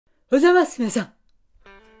皆さん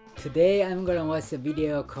Today I'm gonna watch a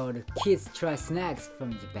video called Kids Try Snacks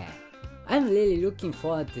from Japan. I'm really looking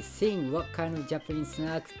forward to seeing what kind of Japanese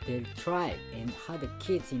snacks they'll try and how the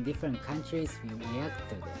kids in different countries will react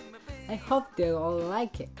to them. I hope they'll all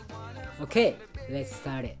like it. Okay, let's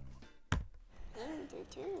start it.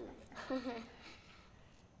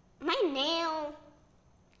 My nail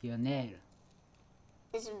Your nail.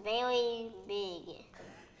 is very big.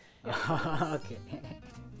 Okay.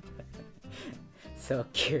 So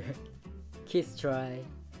cute. Kids try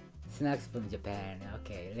snacks from Japan.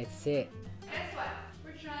 Okay, let's see it. Guess what?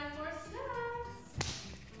 We're trying more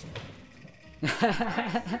snacks.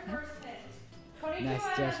 Alright, your first hint. Konnichiwa, Nice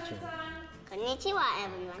gesture. Yamato-san. Konnichiwa,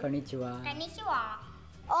 everyone. Konnichiwa. Konnichiwa.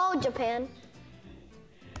 Oh, Japan.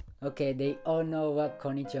 Okay, they all know what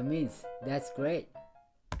konnichiwa means. That's great.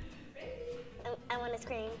 I want to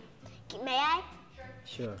scream. May I?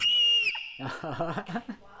 Sure.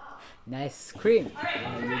 Nice scream.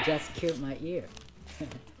 Wow, you just killed my ear.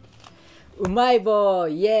 Umaibo!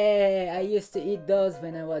 Yeah! I used to eat those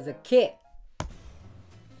when I was a kid.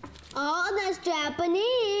 Oh, that's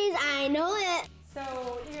Japanese. I know it. So,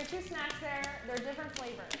 you got two snacks there. They're different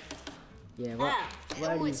flavors. Yeah, what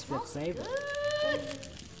Oh, it is the smells flavor? good.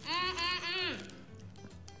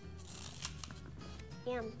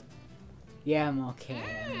 Yum. Yeah, I'm okay.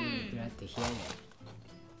 I'm really glad to hear that.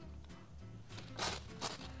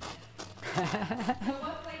 So,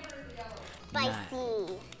 what flavor is the yellow?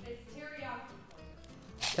 Spicy. It's teriyaki.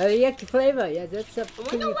 Teriyaki flavor. Yeah, that's a I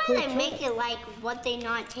pretty wonder why cool they choice. make it like what they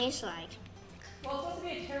not taste like. Well, it's supposed to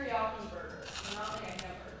be a teriyaki burger, not like a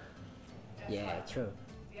hamburger. Guess Yeah, what? true.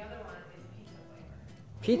 The other one is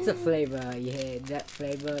pizza flavor. Pizza flavor. Yeah, that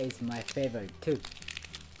flavor is my favorite too.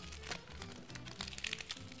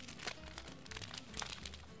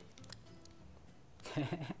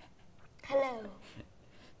 Hello.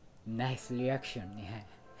 Nice reaction.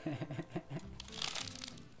 Yeah.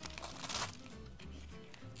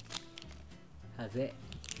 How's it?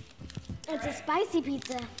 It's a spicy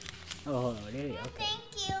pizza. Oh, really? Okay.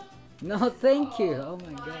 Thank you. No, thank you. Oh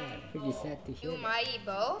my god. Pretty sad to hear that.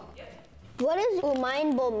 Umaibo. What does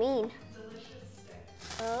umaibo mean?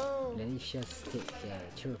 Oh. Delicious stick. Yeah,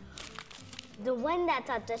 true. The one that's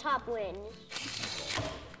at the top wins.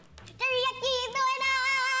 Teriyaki is the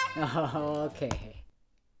winner! Oh, okay.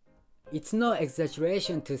 It's no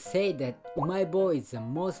exaggeration to say that umaibo is the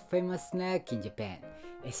most famous snack in Japan,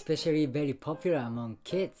 especially very popular among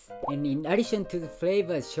kids. And in addition to the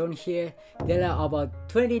flavors shown here, there are about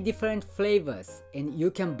 20 different flavors, and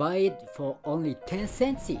you can buy it for only 10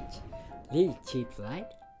 cents each. Really cheap, right?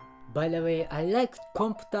 By the way, I like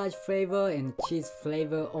compotage flavor and cheese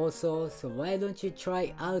flavor also, so why don't you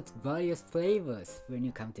try out various flavors when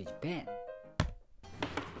you come to Japan?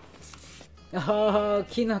 Oh,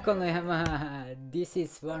 kinoko no yama! This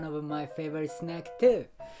is one of my favorite snack too.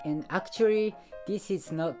 And actually, this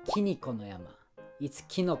is not kiniko no yama. It's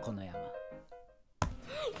kinoko no yama.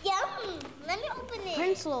 Yum! Let me open it.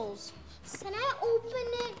 Pencils. Can I open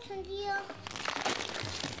it, Chunkia?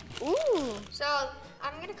 Ooh. So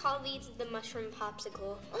I'm gonna call these the mushroom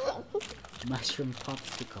popsicle. Mushroom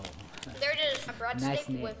popsicle. They're just a breadstick Nice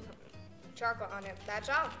name. with chocolate on it. That's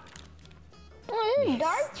all. Oh, this is Yes,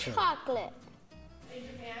 dark true. chocolate. In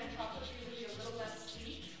Japan, chocolate is usually a little less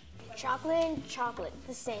sweet. Chocolate and chocolate,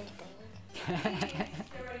 the same thing. Get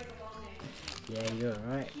ready for long names. Yeah, you're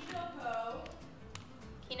right. Kinoko,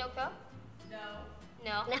 Kinoko? no,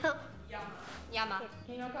 No. No. yama. Yama.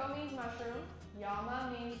 Kinoko means mushroom. Yama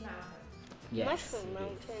means mountain. Yes. Mushroom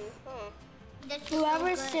mountain.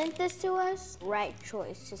 Whoever sent this to us, right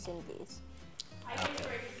choice to send these. I think it's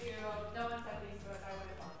great to do. No one sent these to us. I would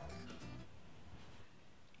have thought them.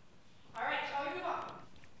 All right, shall we move on?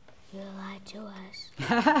 You lied to us.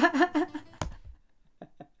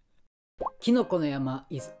 Kinoko no yama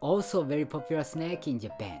is also a very popular snack in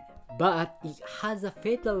Japan, but it has a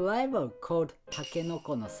fatal rival called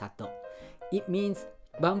takenoko no sato. It means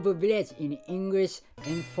bamboo village in English,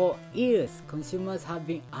 and for years consumers have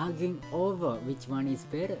been arguing over which one is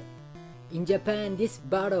better. In Japan, this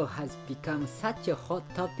battle has become such a hot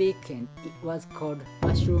topic, and it was called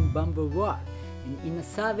Mushroom Bamboo War. And in a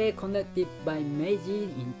survey conducted by Meiji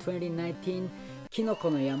in 2019, Kinoko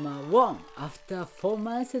no yama won after 4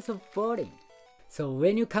 months of voting. So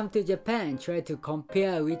when you come to Japan, try to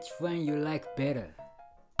compare which one you like better.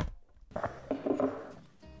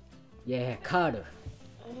 Yeah, card.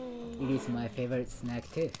 It is my favorite snack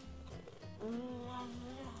too.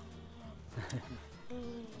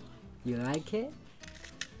 You like it?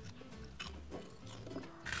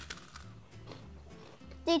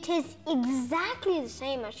 They taste exactly the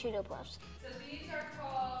same as Cheeto Puffs. So these are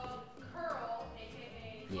called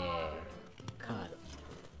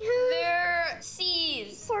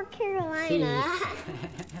Carolina.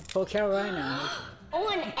 For Carolina. Oh,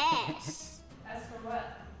 an S. S for what?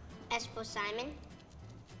 S for Simon.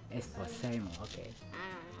 S for Simon, okay.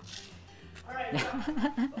 I don't know.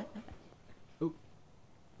 Alright. Oop.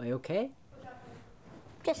 Are you okay?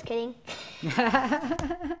 Just kidding.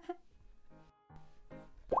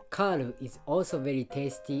 Karu is also very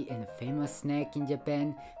tasty and famous snack in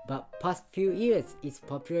Japan, but past few years its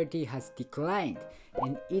popularity has declined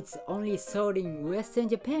and it's only sold in Western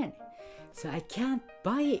Japan. So I can't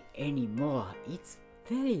buy it anymore. It's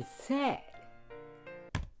very sad.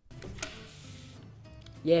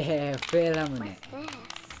 Yeah, Feramune. What's this?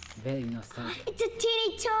 Very nostalgic. It's a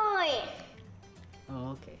teeny toy.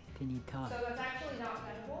 Oh, okay. Teeny toy. So that's actually not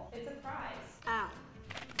edible. It's a prize. Oh.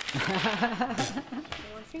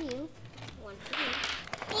 One for you. One for you.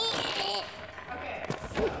 Okay,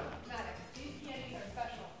 so Maddox, these candies are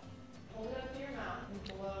special. Hold it up to your mouth and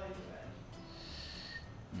blow into it.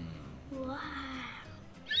 Wow.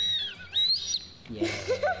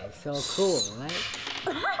 Yeah, so cool, right?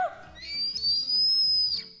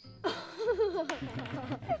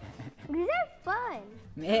 These are fun.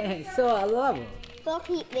 Man, so adorable. Don't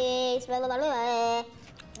eat this. Blah, blah, blah, blah.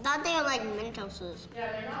 Thought they were like Mentoses.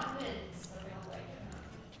 Yeah, they're not mints, so they don't like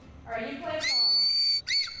it. Alright, you play a song.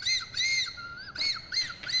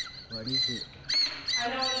 What is it? I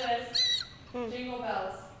know what it is. Jingle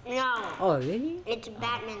bells. No. Oh, really? It's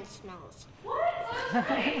Batman smells. What?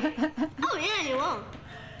 Oh, yeah, you won't.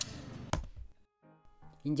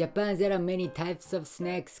 In Japan, there are many types of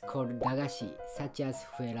snacks called dagashi, such as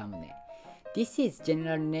fueramune. This is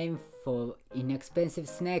general name for inexpensive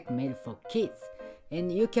snack made for kids,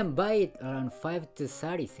 and you can buy it around 5 to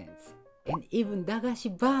 30 cents. And even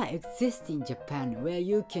dagashi bar exists in Japan where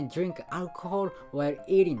you can drink alcohol while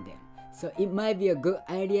eating them. So it might be a good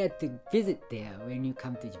idea to visit there when you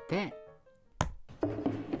come to Japan.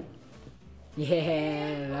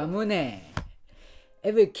 Yeah, ramune.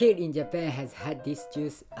 Every kid in Japan has had this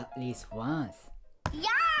juice at least once. Yum!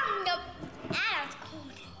 Nope. That's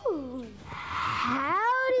cold. Ooh.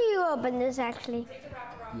 How do you open this actually? Take the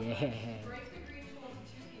wrapper off. Yeah. Break the green tool into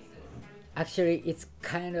 2 pieces. Actually, it's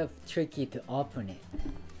kind of tricky to open it.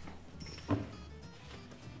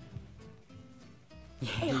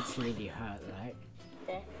 Yeah, it's really hard, right?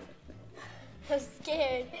 I'm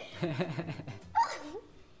scared.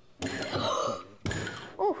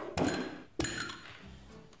 Ooh.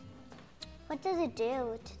 What does it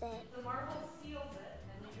do to that? The marble seals it,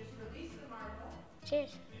 and you just release the marble.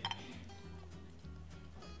 Cheers.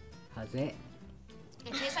 How's it?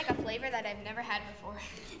 It tastes like a flavor that I've never had before.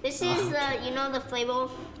 This is the, you know, the flavor.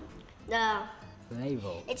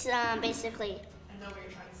 Flavor. It's basically. I know what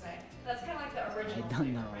you're trying to say. That's kind of like the I original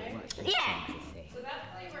don't know flavor, right? what you're Yeah. trying to say. So that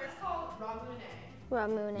flavor is called ramune.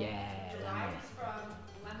 Ramune. Yeah, Derives from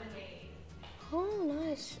lemonade. Oh,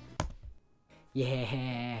 nice.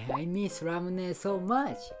 yeah, I miss ramune so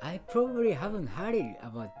much. I probably haven't had it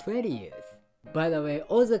about 20 years. By the way,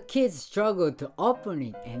 all the kids struggled to open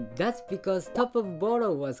it, and that's because top of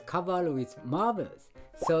bottle was covered with marbles.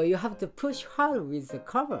 So you have to push hard with the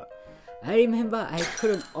cover. I remember I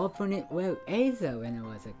couldn't open it well either when I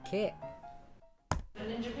was a kid.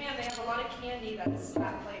 And in Japan, they have a lot of candy that's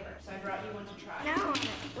that flavor. So I brought you one to try. No.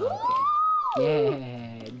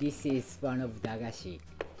 Yeah, this is one of dagashi.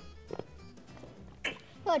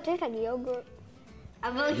 Oh, it tastes like yogurt. I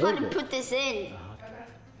really want to Yogurt. put this in.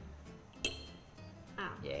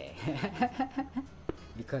 Yeah,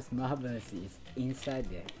 because marbles is inside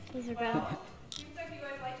there. These are bad. Seems like you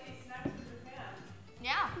guys like these snacks in Japan.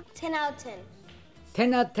 Yeah. 10 out of 10.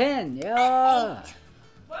 10 out of 10, yeah.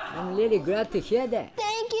 I'm really glad to hear that.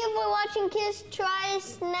 Thank you for watching Kids Try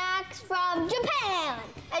Snacks from Japan.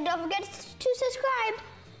 And don't forget to subscribe.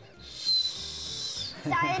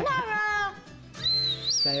 Sayonara.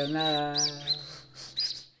 Sayonara.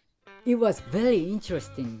 It was very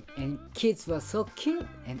interesting and kids were so cute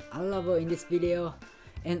and adorable in this video.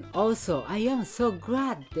 And also, I am so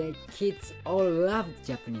glad that kids all loved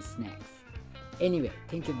Japanese snacks. Anyway,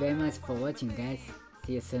 thank you very much for watching guys.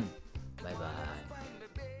 See you soon. Bye bye.